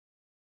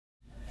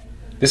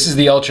This is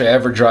the Ultra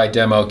EverDry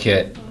demo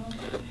kit.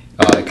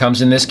 It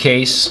comes in this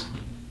case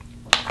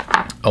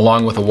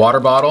along with a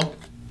water bottle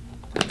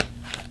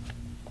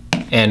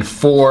and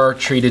 4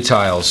 treated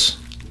tiles.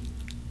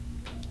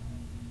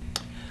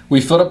 We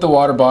filled up the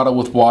water bottle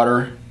with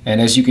water, and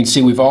as you can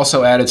see, we've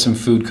also added some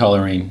food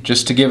coloring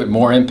just to give it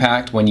more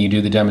impact when you do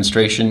the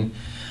demonstration.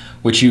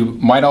 What you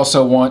might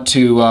also want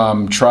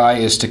to try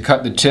is to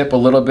cut the tip a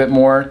little bit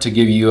more to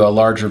give you a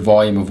larger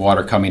volume of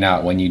water coming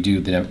out when you do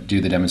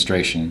the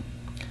demonstration.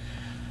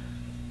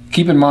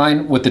 Keep in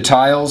mind with the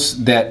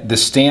tiles that the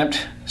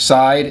stamped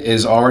side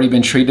has already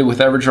been treated with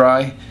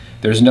EverDry.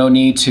 There's no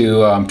need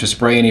to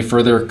spray any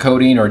further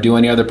coating or do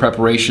any other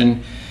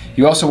preparation.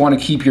 You also want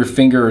to keep your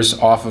fingers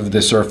off of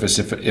the surface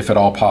if at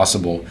all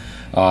possible,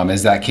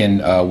 as that can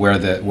wear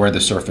the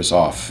surface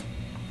off.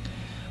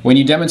 When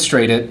you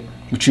demonstrate it,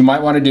 what you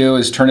might want to do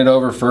is turn it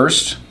over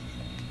first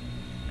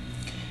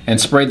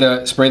and spray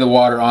the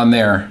water on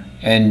there,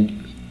 and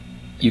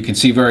you can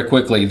see very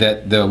quickly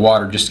that the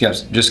water just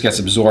gets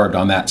absorbed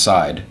on that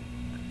side.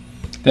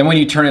 Then when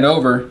you turn it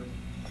over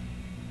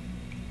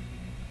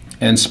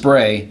and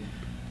spray,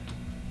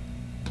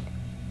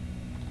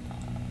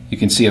 you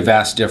can see a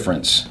vast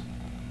difference.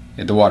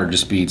 The water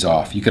just beads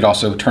off. You could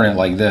also turn it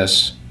like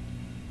this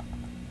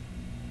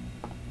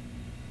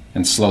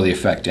and slow the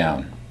effect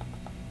down.